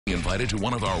Invited to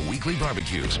one of our weekly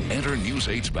barbecues. Enter News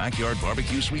 8's Backyard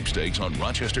Barbecue Sweepstakes on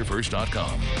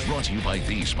RochesterFirst.com. Brought to you by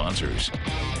these sponsors.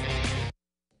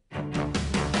 You're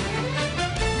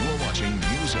watching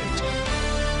News 8.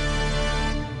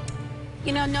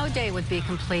 You know, no day would be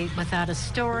complete without a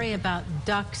story about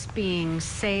ducks being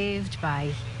saved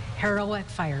by heroic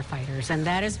firefighters. And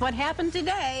that is what happened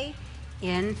today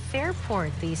in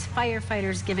Fairport. These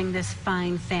firefighters giving this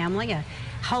fine family a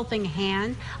helping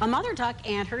hand. A mother duck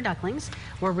and her ducklings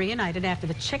were reunited after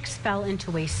the chicks fell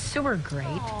into a sewer grate.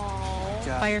 Aww.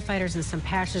 Firefighters and some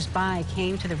passers-by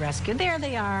came to the rescue. There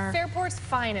they are. Fairport's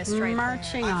finest right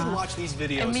marching there. off. I can watch these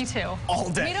videos And me too.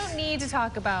 all day. We don't need to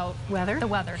talk about the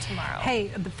weather tomorrow. Hey,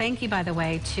 thank you, by the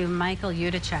way, to Michael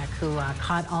Udacek, who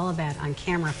caught all of that on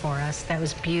camera for us. That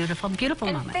was beautiful, beautiful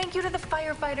and moment. Thank you to the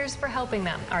firefighters for helping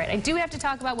them. All right, I do have to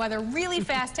talk about weather really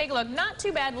fast. Take a look. Not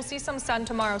too bad. We'll see some sun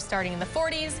tomorrow starting in the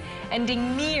 40s,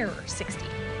 ending near 60.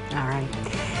 All right.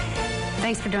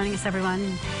 Thanks for joining us, everyone.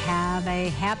 Have a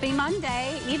happy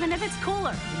Monday. Even if it's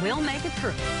cooler, we'll make it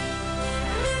through.